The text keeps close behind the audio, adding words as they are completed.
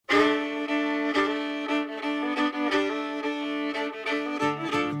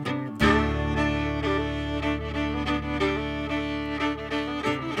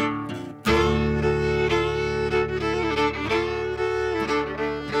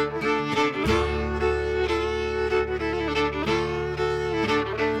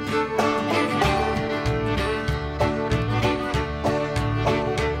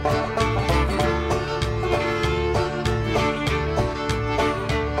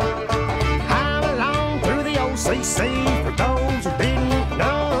O.C.C. For those who didn't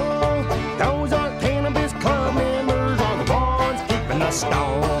know, those are cannabis club members are the ones keeping us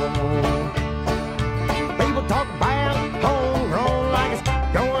stoned. People talk about homegrown like it's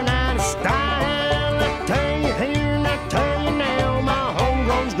going out of style. I tell you here and I tell you now, my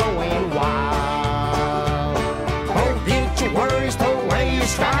homegrown's growing wild. Forget your worries, throw away your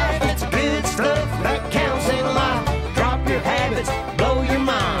strife. It's good stuff that counts in life. Drop your habits, blow your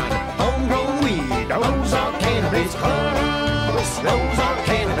mind. Homegrown weed, those are cannabis clubs. Those are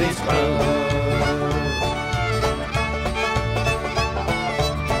cannabis clubs.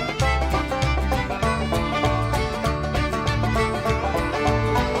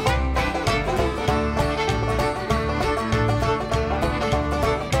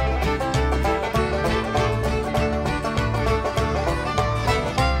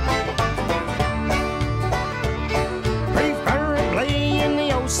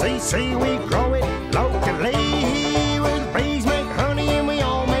 O.C.C. we grow it locally. With bees make honey and we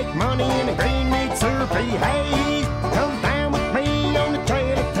all make money in the green meat syrupy haze. Come down with me on the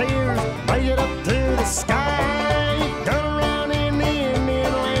trail of tears, blaze it up to the sky. You're gonna run in the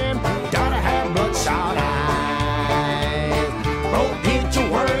Indian land, gotta have bloodshot eyes. Forget your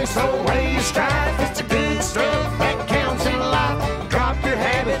worries, throw away your strife. It's the good stuff that counts in life. Drop your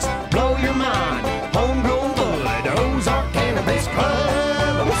habits, blow your mind. Homegrown bud, those are cannabis clubs.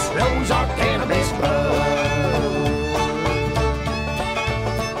 Those are cannabis clubs.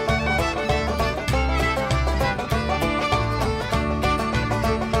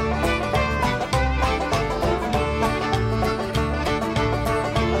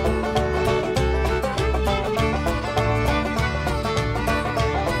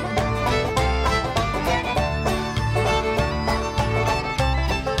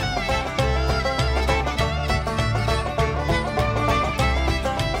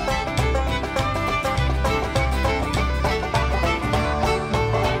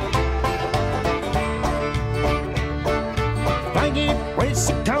 With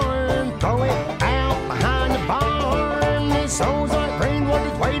the corn, throw it out behind the barn. This ozone green wood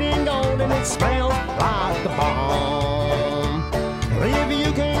is waiting gold and it smells like the bomb. If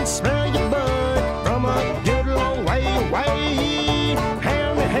you can't smell your bud from a good long way away,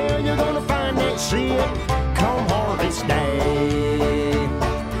 how the hell you gonna find that shit come harvest day?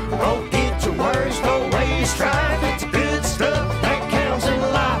 Forget your worries, throw away your strife. It's good stuff that counts in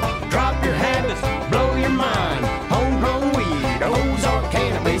life. Drop your habits, blow your mind. Homegrown weed, those are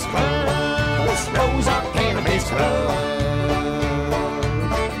cannabis clubs. Those are cannabis clubs.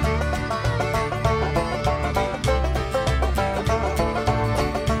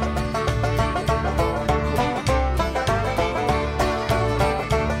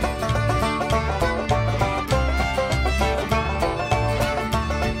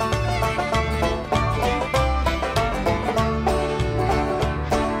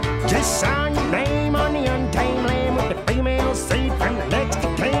 Just sign your name on the untamed land with the female seed from the next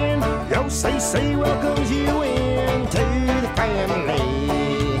of kin. The O.C.C. welcomes you into the family.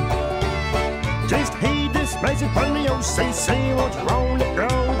 Just heed this message from the O.C.C. Won't you roll to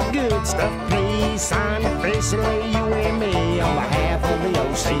grow the good stuff, please? Sign officially, you and me, on behalf of the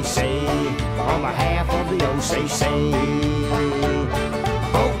O.C.C. On behalf of the O.C.C.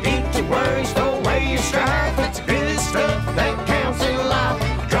 Forget your worries, throw away your strife. It's good stuff that counts in life.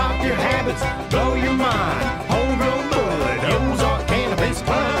 Drop your habits, blow your mind. Homegrown bud, those are cannabis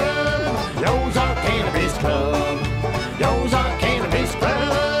club. Those are cannabis club. Those are cannabis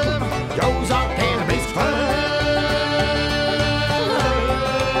club. Those are